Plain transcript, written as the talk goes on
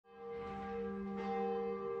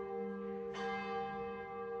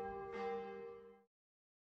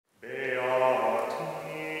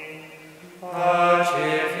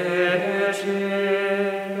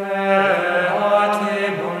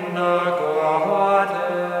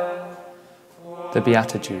The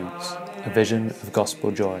Beatitudes, a vision of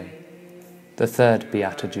gospel joy. The third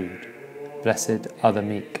Beatitude, blessed are the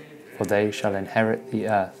meek, for they shall inherit the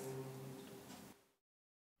earth.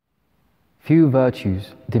 Few virtues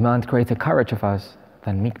demand greater courage of us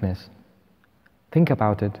than meekness. Think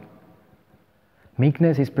about it.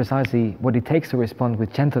 Meekness is precisely what it takes to respond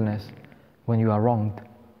with gentleness when you are wronged,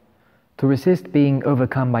 to resist being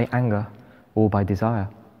overcome by anger or by desire,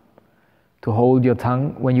 to hold your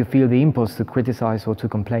tongue when you feel the impulse to criticize or to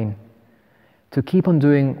complain, to keep on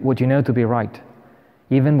doing what you know to be right,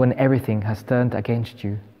 even when everything has turned against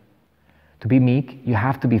you. To be meek, you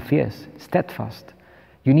have to be fierce, steadfast.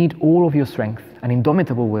 You need all of your strength, an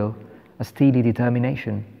indomitable will, a steely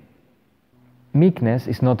determination. Meekness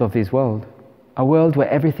is not of this world, a world where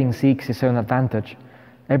everything seeks its own advantage,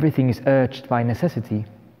 everything is urged by necessity.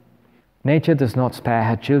 Nature does not spare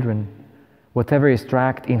her children. Whatever is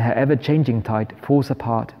dragged in her ever-changing tide falls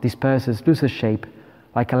apart, disperses, loses shape,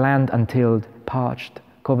 like a land untilled, parched,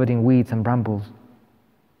 covered in weeds and brambles.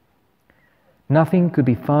 Nothing could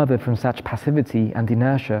be farther from such passivity and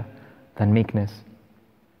inertia than meekness.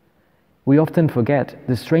 We often forget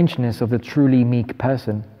the strangeness of the truly meek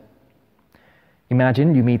person.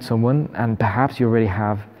 Imagine you meet someone, and perhaps you already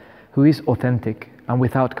have, who is authentic and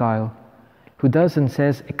without guile, who does and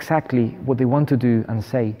says exactly what they want to do and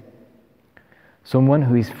say. Someone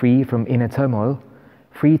who is free from inner turmoil,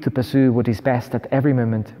 free to pursue what is best at every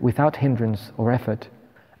moment without hindrance or effort,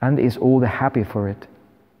 and is all the happier for it.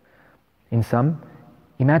 In sum,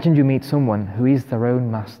 imagine you meet someone who is their own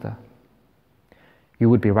master. You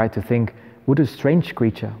would be right to think, what a strange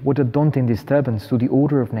creature, what a daunting disturbance to the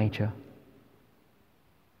order of nature.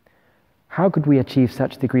 How could we achieve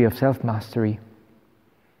such degree of self-mastery?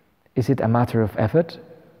 Is it a matter of effort,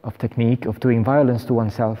 of technique, of doing violence to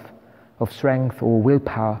oneself, of strength or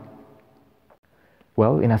willpower?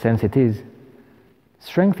 Well, in a sense it is.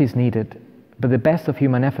 Strength is needed, but the best of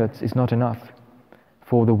human efforts is not enough,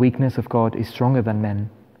 for the weakness of God is stronger than men.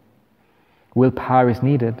 Willpower is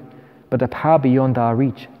needed, but a power beyond our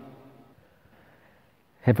reach.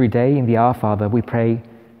 Every day in the Our Father we pray,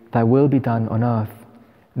 "Thy will be done on earth,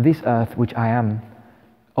 this earth which I am,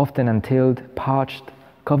 often untilled, parched,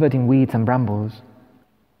 covered in weeds and brambles."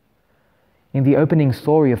 In the opening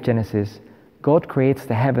story of Genesis, God creates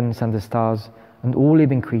the heavens and the stars and all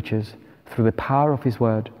living creatures through the power of His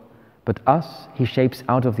word, but us He shapes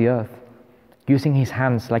out of the earth, using His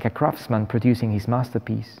hands like a craftsman producing his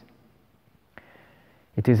masterpiece.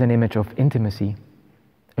 It is an image of intimacy.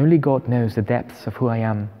 Only God knows the depths of who I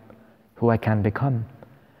am, who I can become,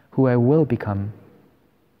 who I will become.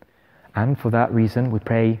 And for that reason we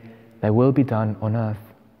pray, "Thy will be done on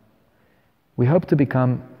earth." We hope to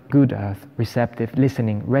become good earth, receptive,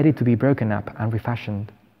 listening, ready to be broken up and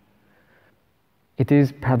refashioned. It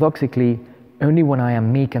is paradoxically only when I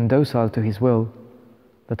am meek and docile to His will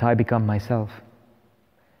that I become myself.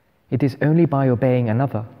 It is only by obeying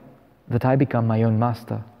another that I become my own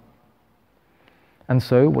master. And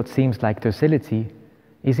so what seems like docility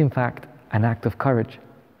is in fact an act of courage.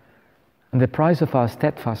 And the price of our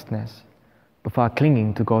steadfastness, of our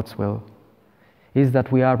clinging to God's will, is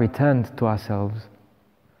that we are returned to ourselves.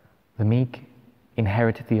 The meek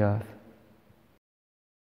inherit the earth.